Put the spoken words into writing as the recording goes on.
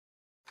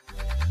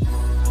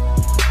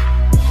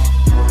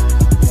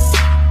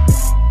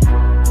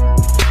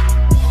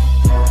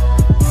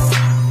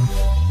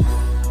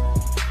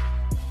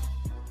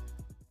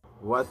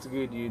What's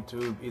good,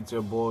 YouTube? It's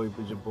your boy,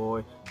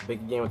 back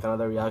again with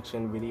another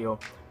reaction video.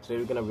 Today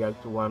we're gonna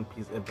react to One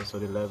Piece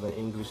episode 11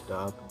 English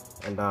dub,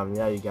 and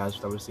yeah, you guys,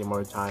 without wasting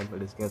more time,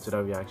 let's get into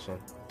the reaction.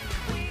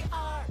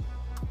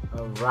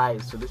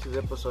 Alright, so this is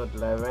episode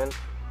 11,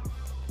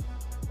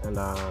 and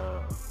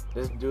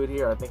this dude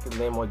here, I think his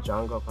name was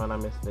Django, if I'm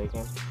not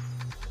mistaken.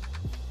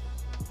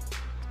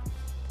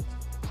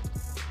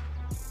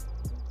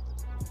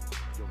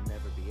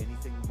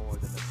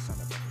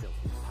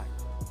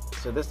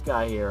 So this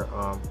guy here,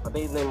 I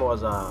think his name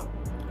was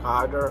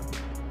Carter.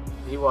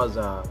 He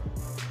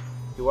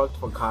worked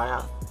for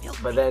Kaya,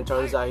 but then it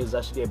turns out he's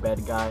actually a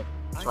bad guy,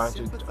 trying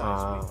to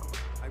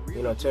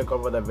take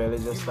over the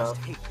village and stuff.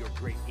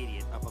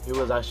 He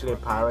was actually a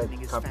pirate,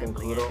 Captain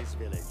Kuro.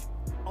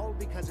 All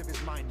because of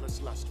his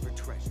mindless lust for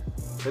treasure.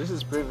 So this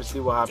is previously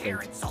what happened.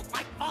 Dare insult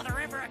my father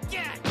ever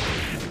again!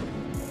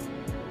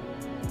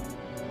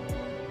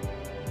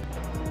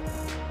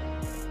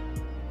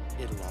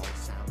 It'll all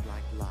sound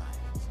like lies.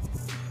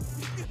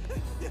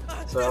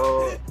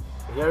 So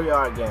here we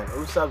are again.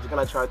 Usopp's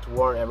gonna try to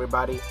warn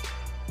everybody.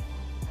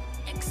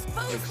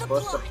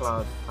 Expose the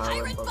plot.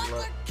 Pirate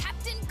Butler,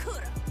 Captain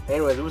Kuro.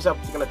 Anyways,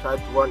 Usopp's gonna try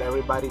to warn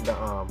everybody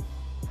the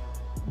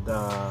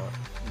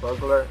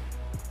burglar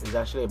is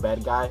actually a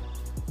bad guy.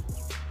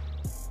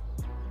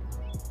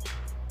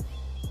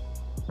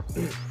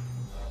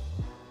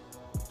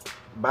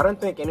 But I don't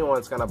think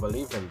anyone's gonna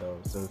believe him though,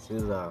 since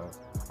he's a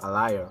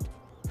liar.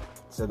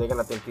 So they're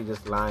gonna think he's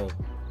just lying.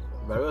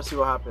 But we'll see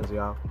what happens,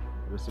 y'all.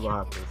 We'll see what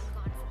happens.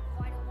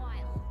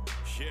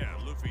 Yeah,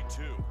 Luffy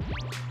too.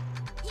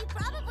 He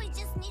probably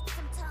just needs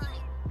some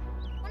time.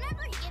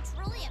 Whenever he gets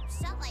really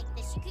upset like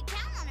this, you could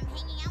count on him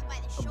hanging out by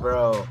the shore.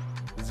 Bro,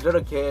 these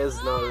little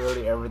kids know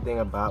really everything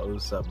about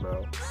Usopp,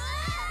 bro.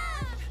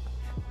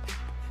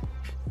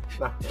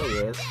 Nah, there he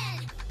is.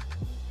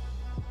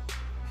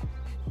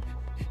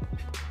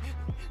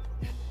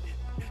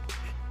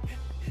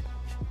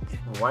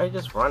 Why are you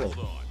just running?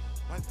 Hold on.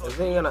 I thought Is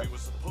he gonna- Luffy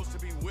was supposed to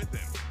be with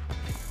him.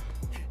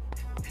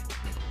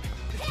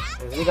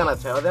 Is he gonna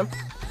tell them?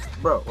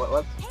 Bro,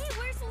 what? Hey,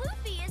 where's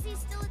Luffy? Is he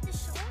still at the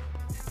shore?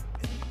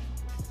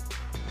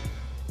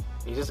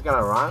 He's just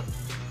gonna run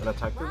and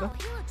attack them? Wow,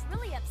 he looks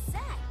really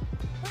upset.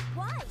 But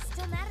why?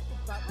 Still mad at the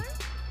butler?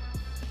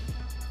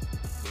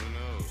 Who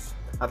knows?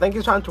 I think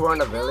he's trying to warn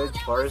the village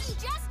That first.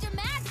 wasn't just a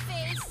mad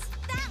face.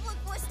 That look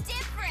was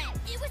different.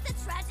 It was the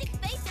tragic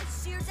face of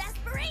Shear's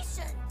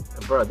aspiration.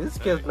 Bro, these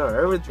kids know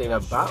everything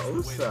about Way to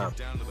get Usopp.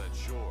 down to that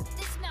shore.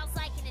 This smells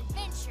like an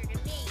adventure to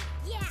me.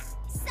 Yeah,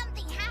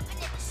 something happened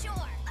at the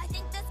shore. I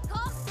think this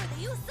calls for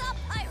the Usopp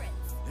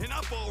Pirates.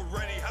 Enough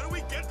already! How do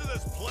we get to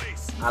this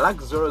place? I like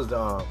Zoro's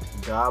dub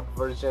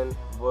version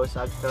voice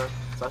actor.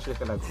 It's actually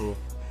kinda cool.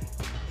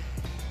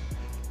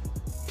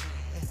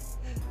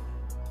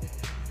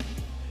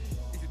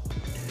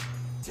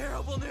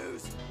 Terrible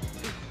news!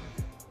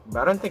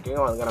 But I don't think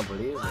anyone's gonna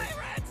believe it.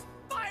 Pirates!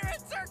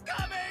 Pirates are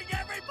coming!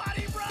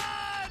 Everybody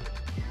run!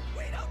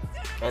 We don't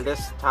sit And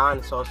this town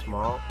is so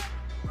small,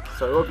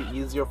 so it will be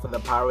easier for the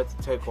pirates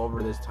to take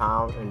over this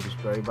town and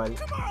destroy everybody.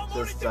 Tomorrow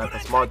morning Just they're like a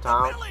gonna small attack the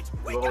town, village. it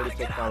We will only gotta take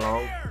get that out of long.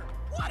 here.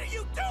 What are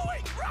you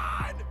doing?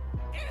 Run!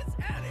 Is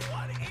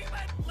anyone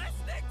even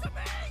listening to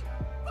me?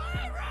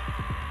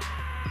 Pirates!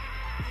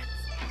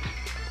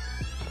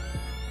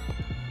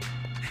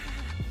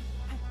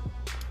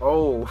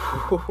 Oh,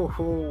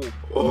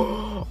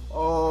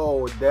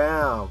 oh,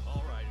 damn!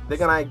 They're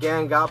gonna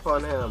gang up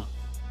on him.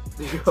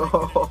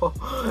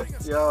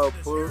 Yo,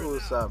 poor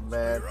Usopp,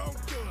 man.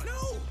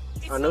 No!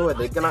 I knew it.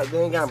 They ain't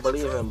gonna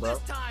believe him, bro.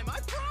 This time, I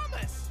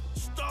promise.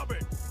 Stop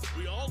it!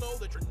 We all know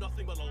that you're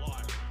nothing but a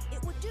liar.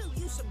 It would do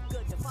you some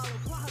good to follow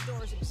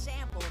Quador's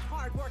example of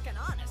hard work and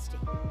honesty.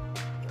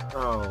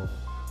 Oh.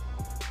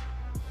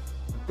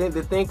 They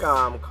think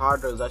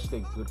Carter is actually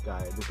a good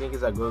guy. They think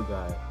he's a good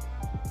guy.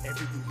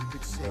 Everything you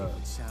could say Yeah.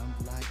 would sound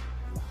like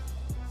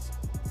lies.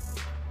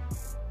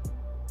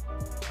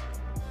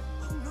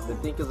 They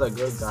think he's a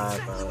good guy,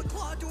 but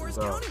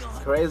bro, it's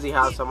crazy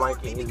how someone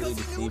can easily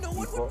deceive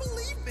people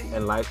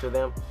and lie to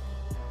them.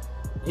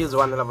 He's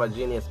one of a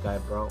genius guy,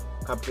 bro.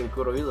 Captain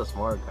Kuro, he's a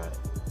smart guy.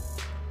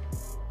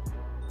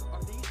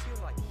 Are these your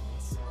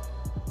likings?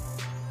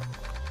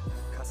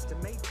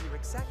 Custom made to your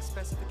exact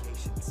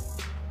specifications.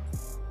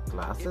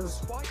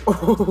 Glasses?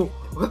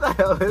 What the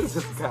hell is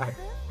this guy?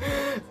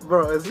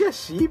 Bro, is he a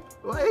sheep?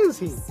 What is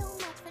he? So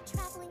much for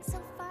traveling so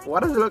far. Why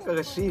does he look like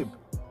a sheep?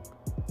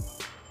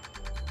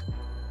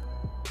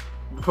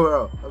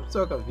 Bro, I'm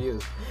so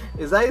confused.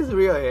 Is that his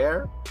real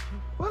hair?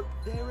 What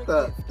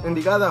the? And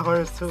he got the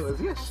horns too. Is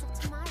he a sheep?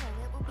 Tomorrow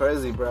it will be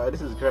Crazy, bro.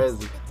 This is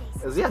crazy.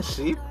 Is he a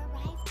sheep?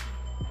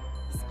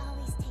 He's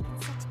always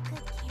taken such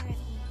good care of me.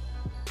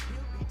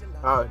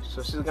 Oh,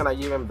 so she's gonna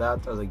give him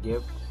that as a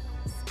gift.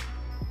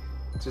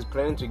 She's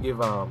planning to give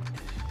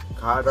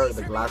Carter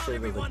the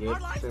glasses as a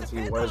gift since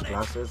he wears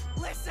glasses.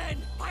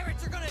 Listen!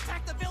 Pirates are gonna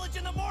attack the village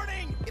in the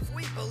morning! If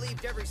we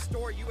believed every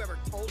story you ever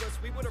told us,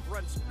 we would have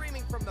run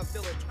screaming from the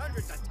village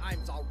hundreds of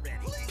times already.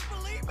 Please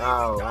believe me,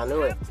 Oh, we I don't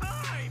knew it. have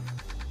time!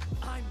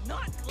 I'm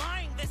not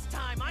lying this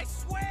time, I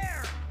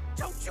swear!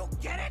 Don't you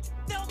get it?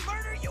 They'll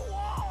murder you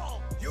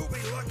all! You'll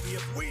be lucky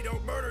if we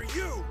don't murder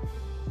you!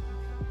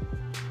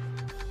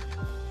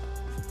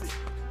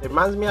 It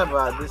reminds me of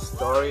this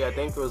story. I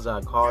think it was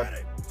called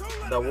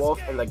The Wolf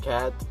and the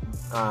Cat.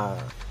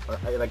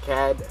 The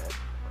cat,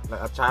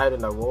 like a child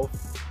and a wolf.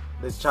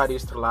 This child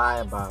used to lie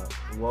about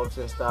wolves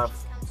and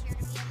stuff.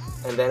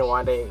 And then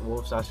one day,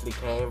 wolves actually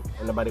came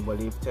and nobody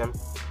believed him.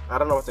 I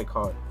don't know what they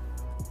called.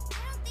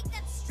 I don't think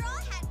that Straw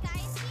Hat guy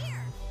is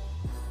here.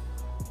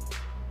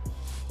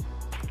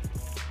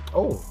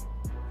 Oh,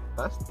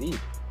 that's deep.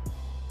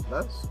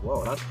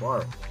 Whoa, that's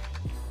far.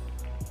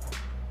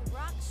 The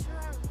rocks sure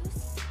are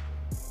loose.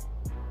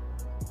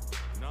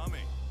 Nami,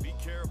 be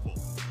careful.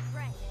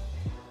 Right.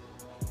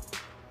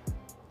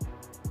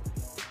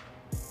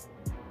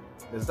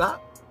 Is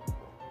that?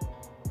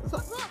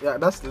 Yeah,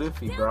 that's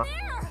Luffy, bro.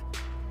 There!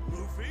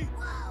 Luffy?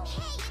 Whoa!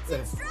 Hey, it's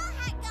the Straw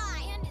Hat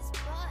guy and his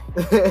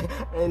butt.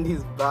 And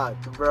he's back,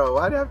 bro.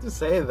 Why do you have to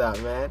say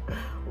that, man?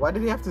 Why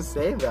did he have to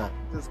say that?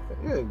 Just,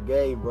 you're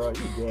gay, bro.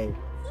 You're gay.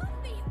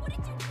 Luffy, what did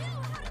you do?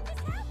 How did this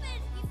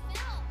happen? He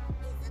fell.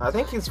 I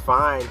think he's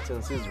fine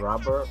since he's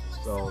rubber.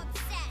 So,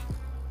 upset.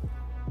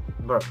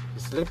 bro,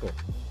 he's sleeping.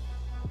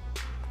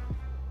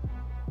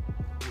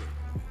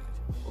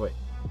 Wait.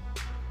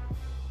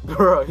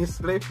 Bro, he's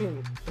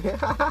sleeping.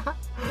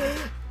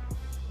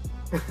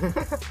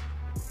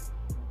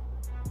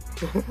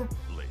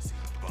 Lazy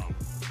bum.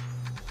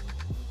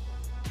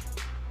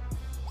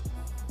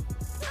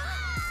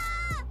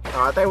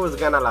 Oh, I thought he was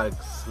gonna like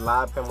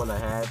slap him on the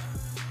head.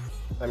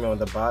 I mean on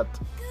the butt.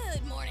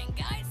 Good morning,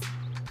 guys.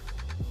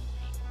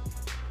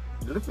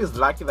 Luffy's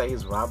lucky that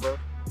he's rubber.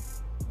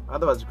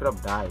 Otherwise he could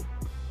have died.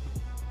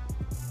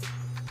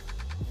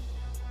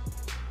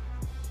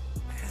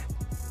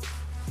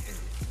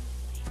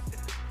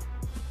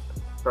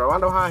 Bro, I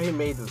wonder how he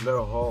made this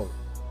little hole.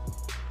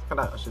 It's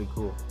kinda actually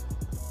cool.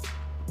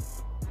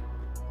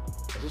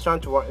 Is he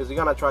trying to warn, is he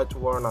gonna try to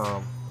warn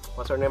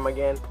what's her name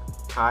again?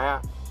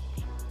 Kaya?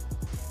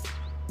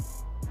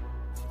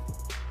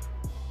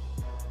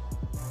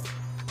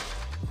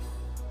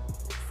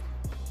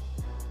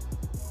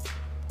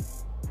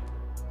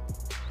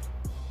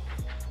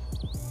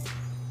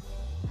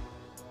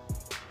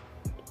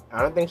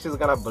 I don't think she's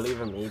gonna believe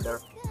him either.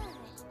 Good.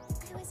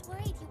 I was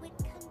worried you wouldn't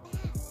come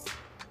back.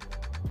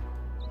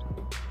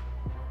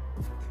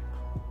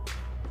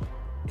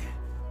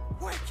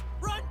 Quick!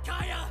 Run,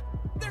 Kaya!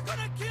 They're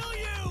gonna kill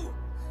you!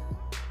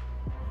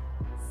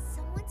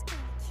 Someone's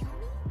going to kill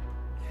me?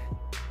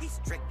 He's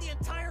tricked the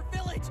entire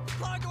village!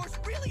 Clawdor's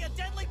really a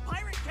deadly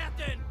pirate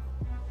captain!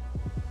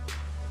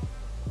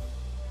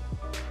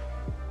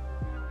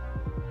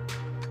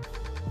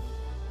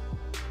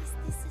 Is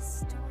this a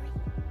story?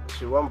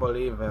 She won't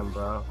believe him,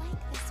 bro.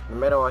 Like this No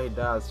matter what he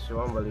does, she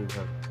won't believe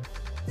him.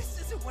 This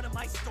isn't one of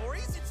my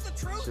stories, it's the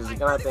truth! She's I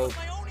gonna heard it with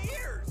think- my own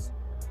ears!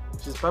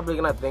 She's probably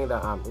gonna think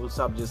that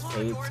Usopp just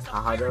hates Clawdor's a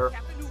Kaido. pirate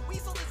captain who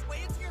weaseled his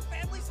way into your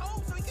family's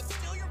home so he can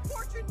steal your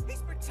fortune!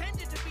 He's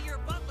pretended to be your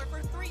butler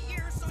for 3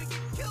 years so he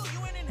can kill you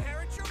and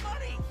inherit your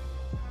money!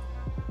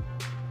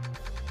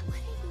 What are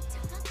you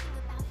talking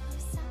about,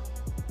 Usopp?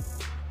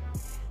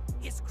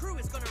 His crew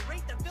is gonna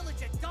raid the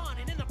village at dawn,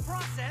 and in the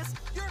process,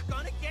 you're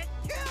gonna get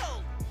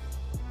killed!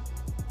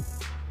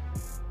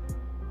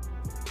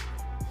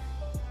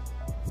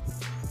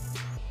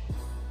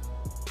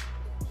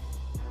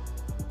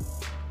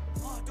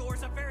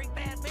 Clawdor's a very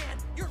bad man!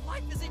 Your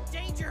life is in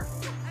danger!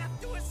 You'll have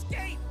to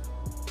escape!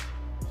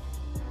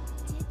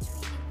 I did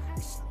treat you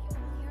harshly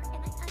earlier,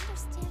 and I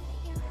understand that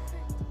you're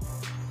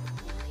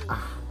hurt.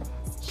 Why?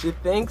 She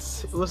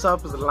thinks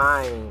Usopp is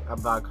lying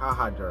about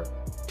Kaido.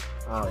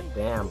 Oh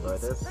damn, bro,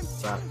 this I'm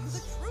telling you sucks.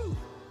 the truth!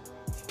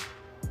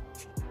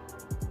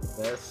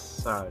 This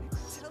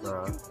sucks, Telling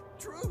bro. you the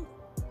truth!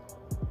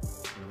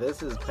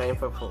 This is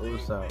painful for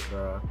Usopp,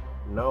 bro.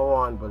 No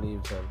one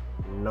believes him.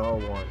 No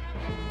one.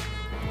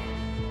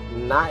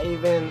 Not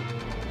even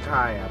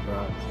Kaya,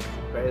 bro. It's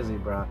crazy,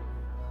 bro.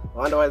 I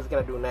wonder what he's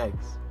gonna do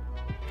next.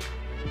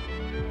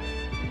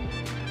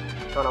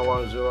 Trying to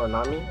warn Zoro or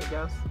Nami, I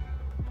guess.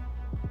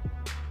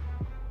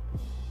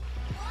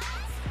 What?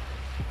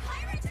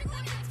 Pirates are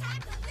going to attack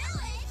the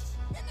village?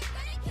 Then they're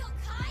going to kill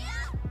Kaya?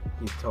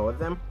 He told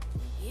them.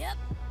 Yep,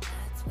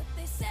 that's what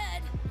they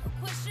said. No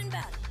question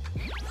about it.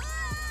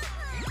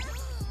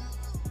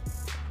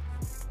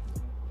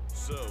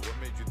 So, what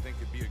made you think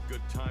it'd be a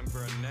good time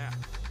for a nap?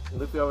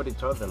 Luffy already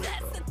told them. That's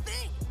So. the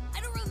thing. I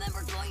don't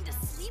remember going to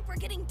sleep or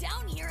getting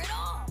down here at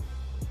all.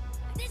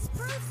 This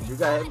proves that You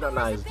got Clawdor is a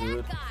hypnotized, bad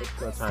dude. guy.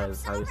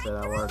 Hypnotized. How you say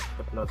that word? I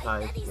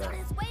Hypnotized. bet he's Yeah. on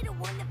his way to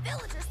warn the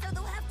villagers so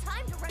they'll have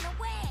time to run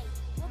away.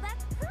 Well,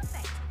 that's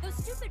perfect. Those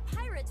stupid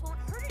pirates won't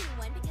hurt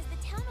anyone because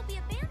the town will be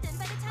abandoned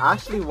by the time I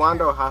actually we get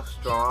wonder there. how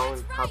strong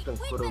That's right. Captain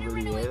We Kudo better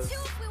really run away is. too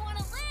if we want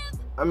to live.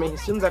 I mean, he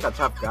seems like a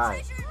tough guy.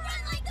 Treasure, run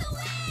like the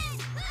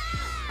wind.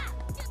 Ah!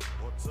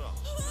 What's up?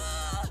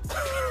 Ah!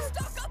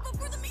 Stock up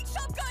before the meat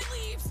shop guy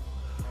leaves.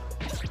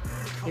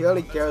 He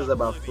only That's cares not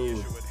about really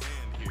the food. issue at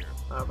hand here.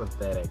 How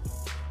pathetic.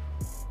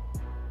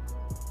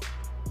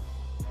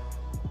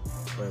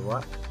 Wait,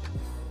 what?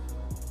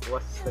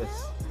 What's this?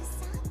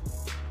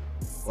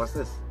 Usopp? What's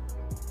this?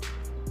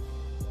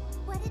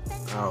 What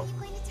adventure Oh. are you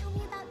going to tell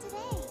me about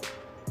today?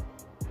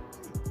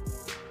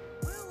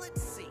 Well,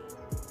 let's see.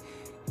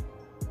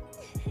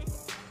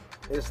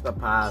 It's the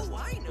past. Oh,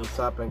 I know.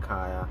 Usopp and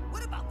Kaya.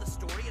 What about the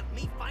story of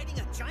me fighting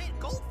a giant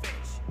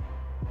goldfish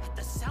at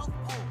the South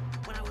Pole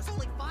when I was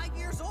only 5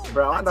 years old?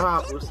 Bro, I wonder how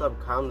That's a good Usopp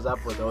comes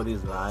up with all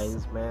these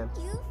lies, man.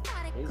 You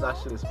fought a He's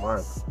actually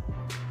smart. goldfish?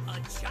 one.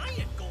 A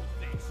giant goldfish.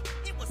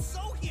 It was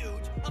so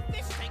huge, a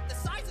fish tank the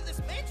size of this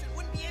mansion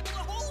wouldn't be able to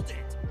hold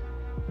it.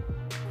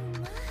 Oh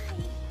my.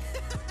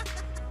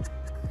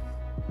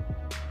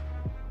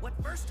 What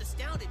first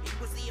astounded me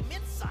was the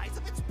immense size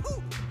of its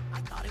poop. I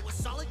thought it was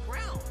solid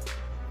ground.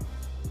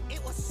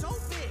 It was so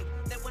big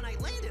that when I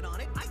landed on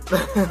it, I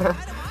thought it was some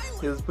kind of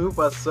island. His poop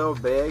was so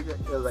big,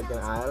 it was like an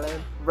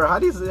island. Bro, how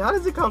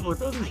does he come up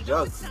with all I these know it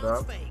jokes, sounds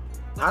bro? fake,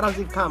 but How does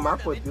he every come word up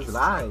of with it these is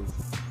lies?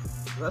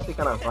 It's actually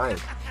kind of funny.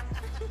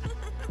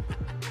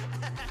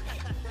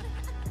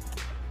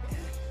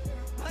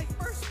 My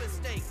first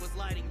mistake was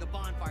lighting the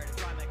bonfire to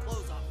dry my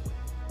clothes off with.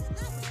 And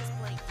that was just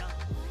plain dumb.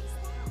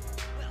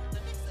 Well, the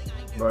next thing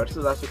I knew, Bro, this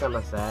is actually kind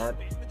of sad.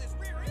 fish with his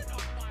rear end on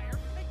fire,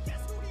 and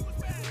guess who he was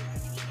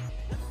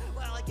with?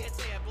 Well, I can't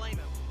say I blame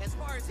him. As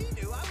far as he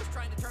knew, I was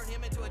trying to turn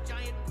him into a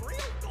giant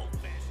grilled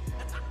goldfish.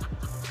 I loved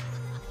that.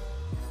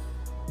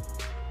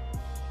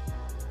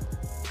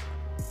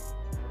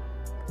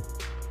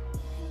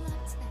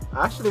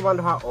 I actually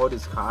wonder how old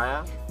is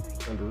Kaya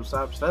and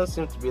Usopp. She doesn't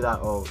seem to be that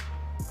old.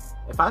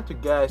 If I had to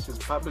guess, she's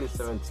probably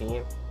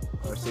 17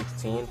 or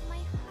 16. My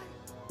heart.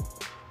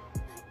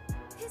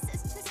 But this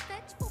is just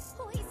vegetable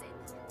poison.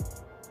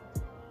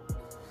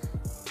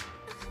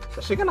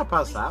 Is she gonna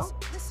pass Please,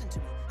 out? listen to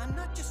me. I'm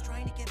not just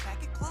trying to get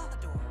back at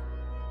Claudor.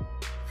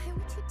 Why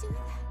would you do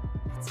that?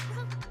 What's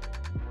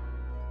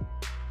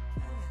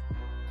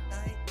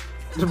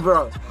wrong?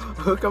 Bro,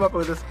 who come up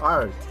with this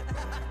art?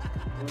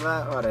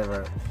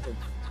 Whatever.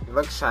 It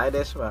looks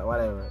childish, but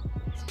whatever.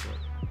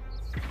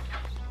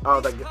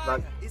 Oh,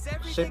 that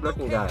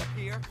shit-looking guy.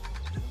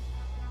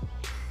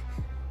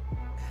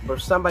 Bro,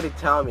 somebody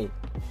tell me,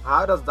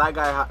 how does that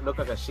guy look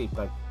like a sheep?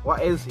 Like,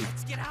 what is he?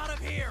 Let's get out of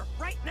here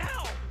right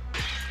now.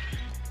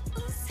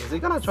 Is he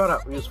gonna try to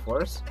use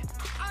force?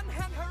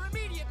 Unhand her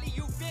immediately,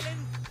 you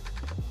villain!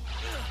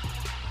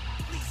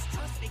 Please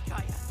trust me,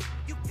 Kaya.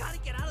 You gotta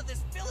get out of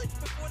this village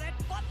before that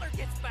butler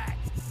gets back.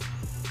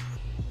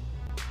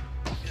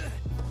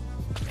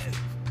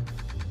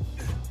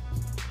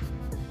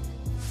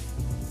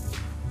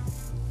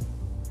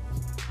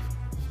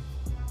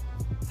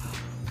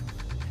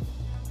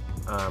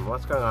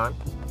 What's going on?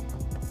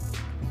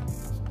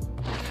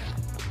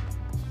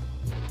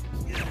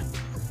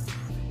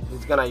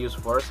 He's gonna use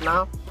force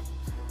now?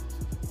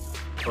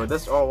 Bro,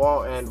 this all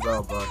won't end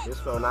well, bro.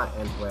 This will not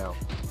end well.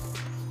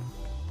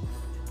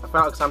 I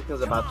feel like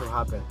something's about to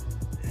happen.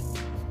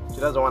 She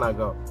doesn't wanna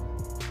go.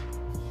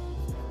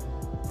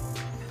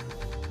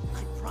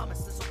 I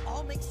promise this will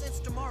all make sense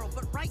tomorrow,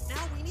 but right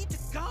now we need to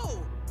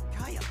go.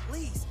 Kaya,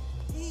 please,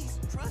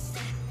 trust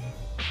me.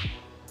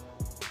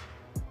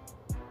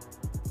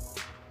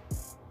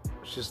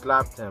 She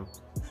slapped him.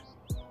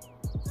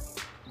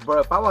 Bro,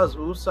 if I was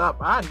Usopp,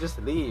 I'd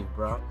just leave,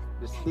 bro.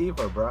 Just leave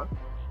her, bro.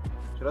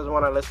 She doesn't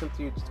want to listen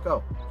to you, just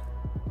go.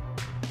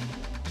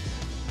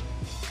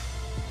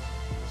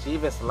 She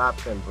even slapped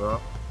him, bro.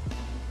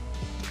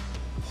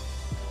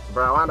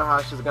 Bro, I wonder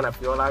how she's gonna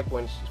feel like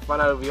when she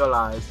finally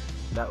realized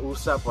that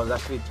Usopp was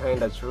actually telling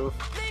the truth.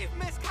 Leave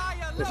Miss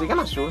Kaya Is he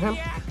gonna alone, shoot him?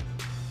 maniac.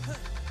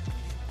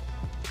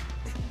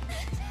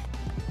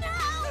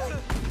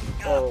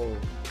 Oh,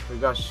 we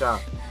got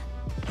shot.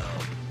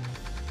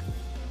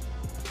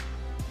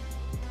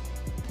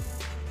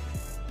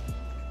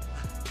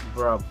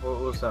 Bro,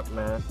 what's up,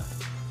 man?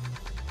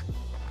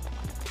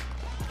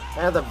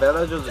 And the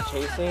villagers are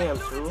chasing him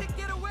too.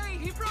 Get away.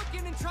 He broke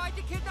in and tried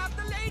to kidnap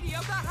the lady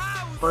of the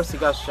house. First he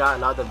got shot,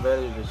 now the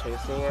villagers are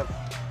chasing him.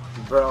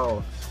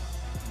 Bro,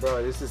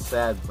 this is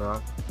sad, bro.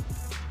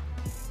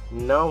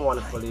 No one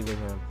is believing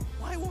him.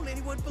 Why won't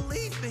anyone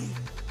believe me?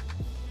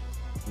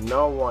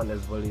 No one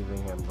is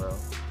believing him, bro.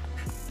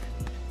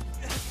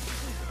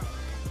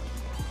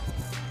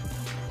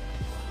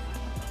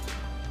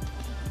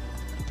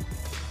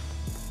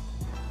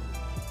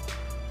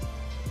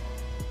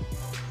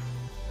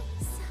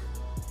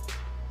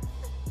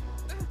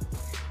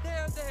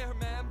 There,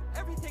 ma'am.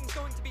 Everything's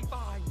going to be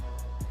fine.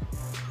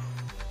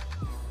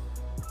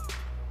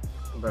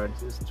 Bro,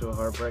 this is too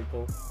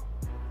heartbreaking.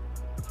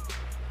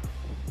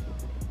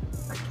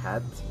 A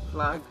cat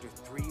flag? After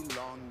 3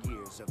 long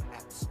years of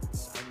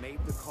absence, I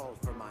made the call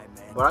for my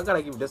men. But I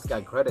gotta give this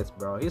guy credits,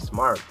 bro. He's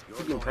smart.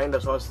 He's been playing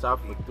this whole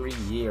stuff for 3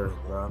 years,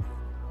 bro.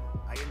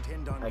 I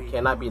intend on I being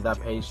cannot be that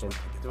generous patient.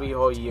 when I 3 divide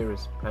whole the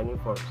years planning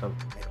for some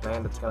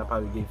plan that's gonna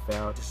probably get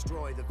failed.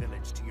 Destroy the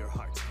village to your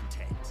heart's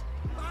content.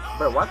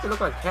 Bro, why do they look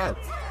like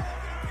cats?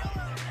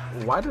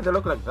 Why do they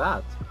look like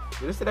that?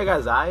 Did you see that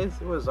guy's eyes?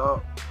 It was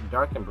all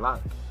dark and black.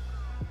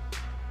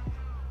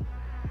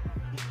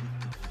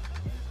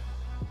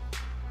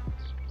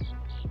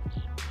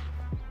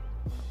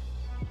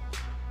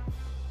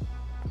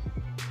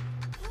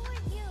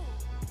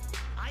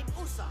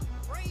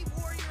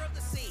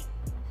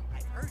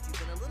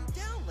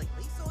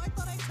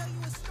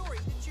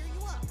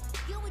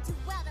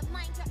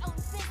 mind your own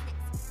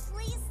business.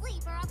 Please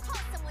leave or I'll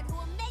call someone who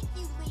will make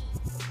you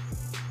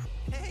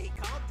leave. Hey,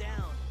 calm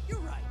down. You're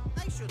right.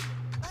 I shouldn't.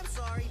 I'm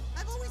sorry.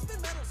 I've always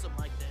been meddlesome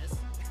like this.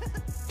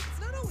 It's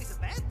not always a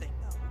bad thing,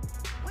 though.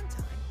 One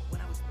time,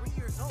 when I was 3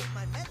 years old,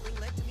 my meddling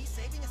led to me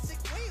saving a sick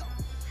whale.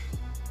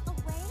 A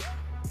whale?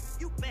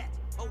 You bet.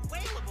 A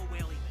whale of a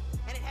whale, even.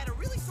 And it had a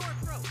really sore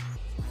throat.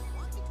 So I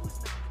walked into his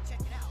mouth to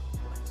check it out.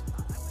 But I just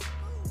thought I was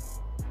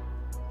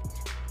food.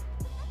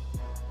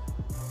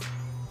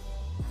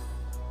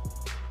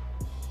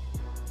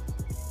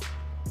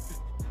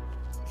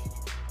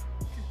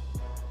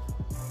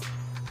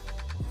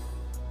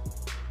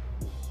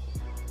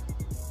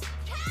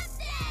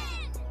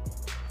 Captain!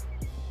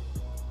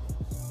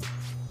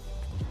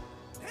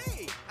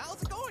 Hey,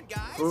 how's it going,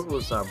 guys? Fruit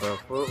was up, bro.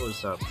 Fruit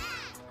was up.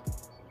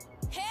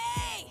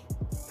 Hey!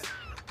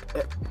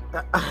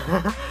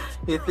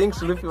 He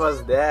thinks Luffy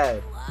was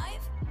dead.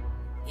 Alive?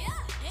 Yeah,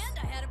 and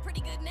I had a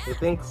pretty good nap. He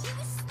thinks He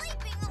was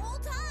sleeping the whole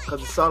time. because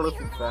he saw We Luffy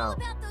heard all fell.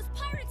 about those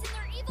pirates and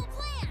their evil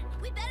plan.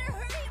 We better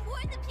hurry and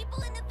warn the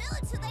people in the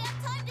village so they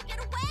have time to get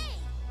away.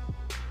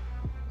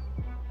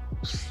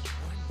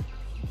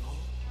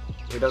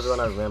 He doesn't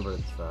want to remember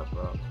this stuff,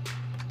 bro.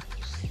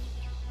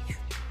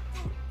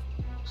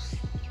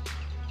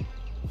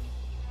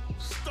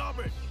 Stop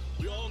it!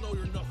 We all know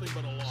you're nothing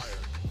but a liar.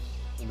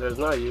 There's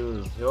no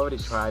use. He already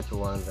tried to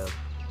warn them.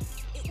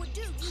 It would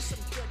do you some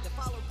good to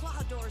follow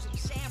Clawdor's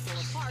example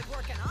of hard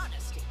work and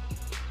honesty.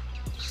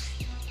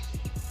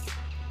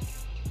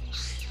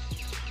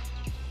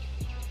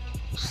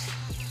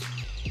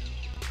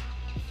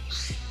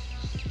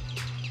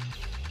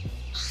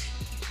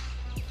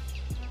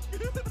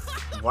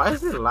 Why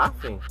is he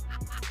laughing?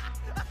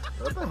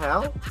 What the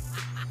hell?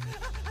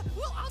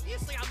 Well,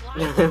 obviously I'm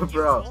lying.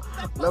 Bro,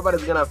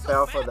 nobody's gonna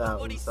fail for that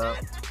one, so.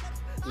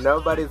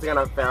 Nobody's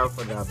gonna fail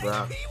for that,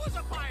 bro. He was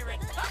a pirate.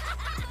 Oh,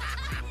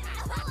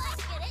 I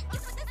get it. You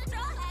put the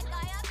straw hat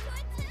guy up to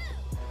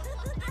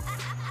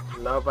it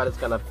too. Nobody's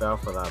gonna fail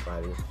for that,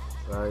 buddy.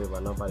 Sorry,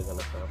 but nobody's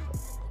gonna fail for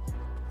it.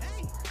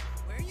 Hey,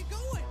 where are you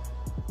going?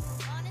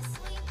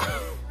 Honestly, I'm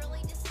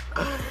really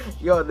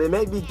disappointed. Yo, they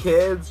may be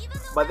kids, Even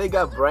though but they I'm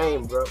got so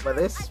brain, bro. But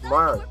they're I thought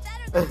smart. you were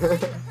better than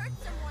trying to hurt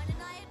someone,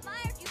 and I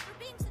admired you for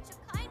being such a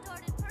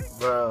kind-hearted person.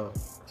 Bro, And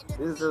to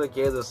these think little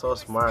kids are so I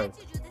smart.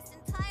 respected you this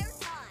entire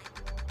time.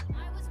 I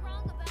was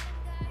wrong about him,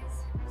 guys.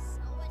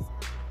 So was I.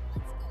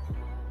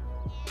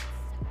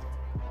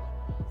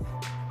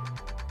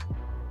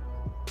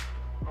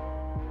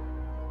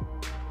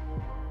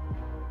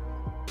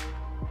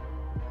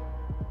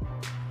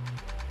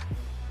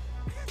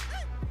 Let's go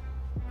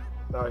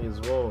home. No, his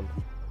wound.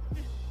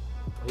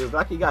 He was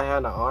lucky he got hit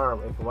in the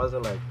arm. If it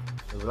wasn't like,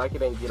 he was lucky he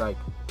didn't get like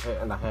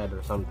hit in the head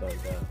or something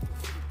like that.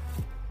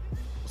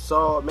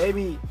 So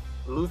maybe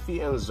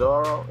Luffy and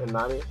Zoro and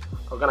Nami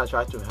are gonna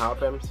try to help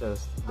him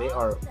since they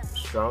are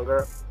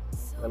stronger.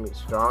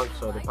 Strong.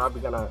 So they're probably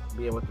gonna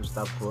be able to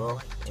stop Kuro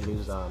and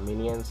these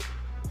minions.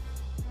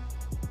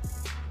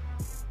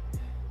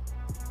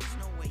 There's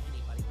no way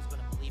anybody was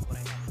going to believe what I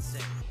had to say.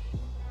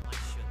 I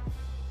shouldn't.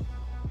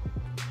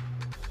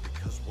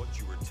 Because what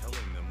you were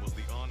telling them was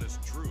the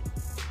honest truth.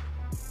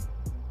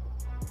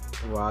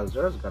 Well,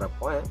 Zoro's got a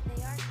point.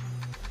 They are coming,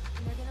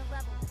 and they're gonna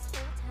level this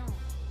whole town.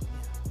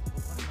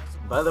 What am I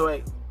supposed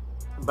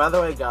By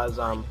the way, guys,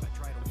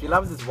 if you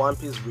love these One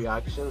Piece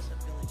reactions,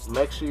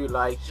 make sure you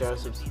like, share, and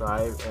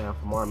subscribe, and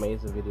for more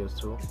amazing videos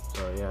too.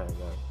 So yeah,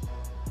 guys.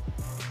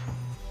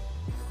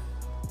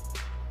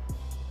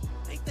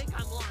 They think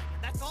I'm lying,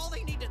 and that's all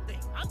they need to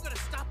think. I'm gonna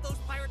stop those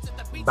pirates at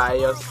the beach By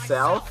tomorrow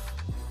yourself? myself.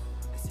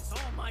 This is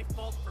all my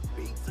fault for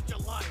being such a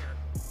liar.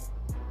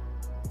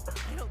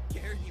 I don't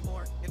care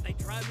anymore if they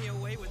drive me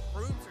away with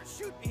brooms or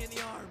shoot me in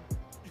the arm.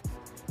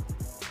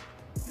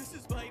 This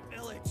is my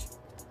village.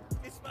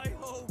 It's my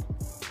home,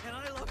 and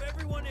I love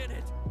everyone in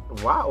it.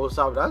 Wow,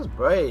 Usopp, that's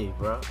brave,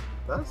 bro.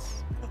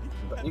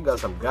 You got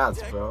some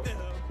guts, bro.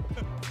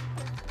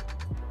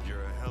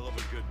 You're a hell of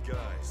a good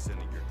guy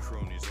sending your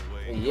cronies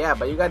away. Yeah,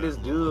 but you got these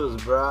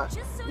dudes, bro.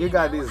 You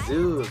got these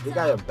dudes. They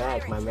got your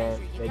back, my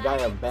man. They got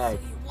your back.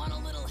 So you want a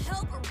little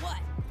help or what?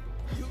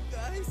 You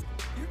guys,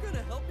 you're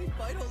gonna help me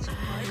fight all these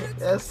pirates?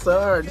 Yes,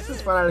 sir. This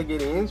is finally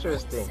getting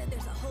interesting. Said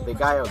there's a whole They bunch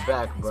got of your bad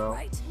back, guys, bro.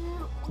 right?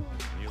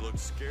 You look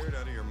scared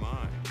out of your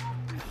mind.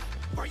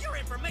 For your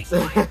information,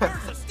 I am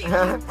Nurse of Steel,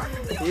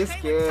 perfectly He's okay with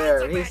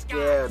scared. tons of He's bad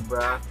scared, guys.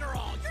 bro. After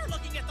all, you're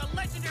looking at the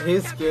legendary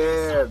He's Captain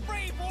scared. Usopp,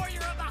 brave warrior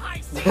of the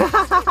high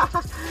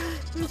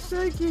seas. He's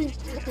shaking.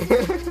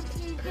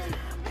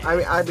 I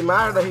mean, I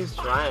admire that he's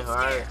trying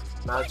hard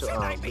not Why to should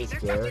I be be? They're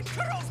scared.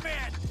 Captain Turtle's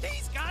man.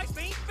 These guys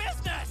mean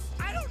business.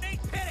 I don't need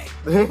pity.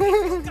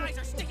 You guys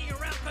are sticking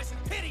around because you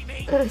pity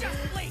me. Just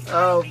please.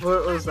 Oh, please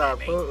put laugh Usopp, at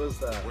me. put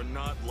Usopp. We're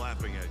not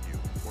laughing at you.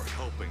 We're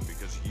helping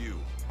because you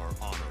are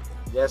honorable.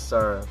 Yes,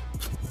 sir.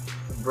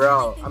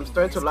 Bro, I'm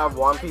starting to love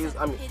One Piece.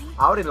 I mean,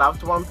 I already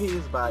loved One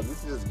Piece, but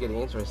this is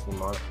getting interesting,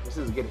 man. This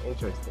is getting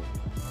interesting.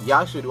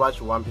 Y'all should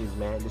watch One Piece,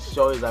 man. This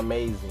show is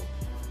amazing.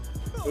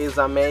 It's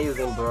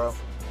amazing, bro.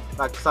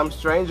 Like, some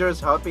strangers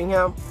helping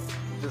him.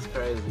 Just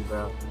crazy,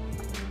 bro.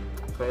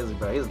 crazy,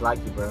 bro. He's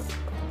lucky, bro.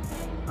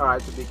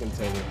 Alright, to be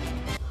continued.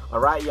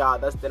 Alright, y'all,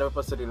 that's the end of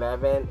episode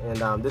 11,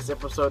 and this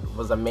episode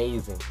was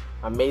amazing.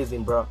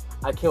 Amazing, bro.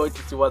 I can't wait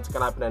to see what's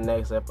gonna happen in the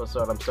next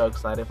episode. I'm so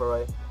excited for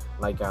it.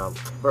 Like,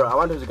 bro, I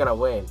wonder who's gonna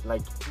win.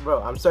 Like,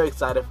 bro, I'm so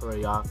excited for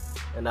it, y'all.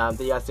 And thank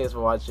you guys, thanks for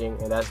watching,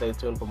 and stay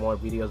tuned for more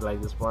videos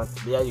like this one.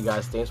 But yeah, you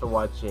guys, thanks for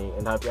watching,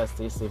 and I hope you guys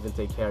stay safe and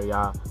take care,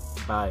 y'all.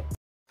 Bye.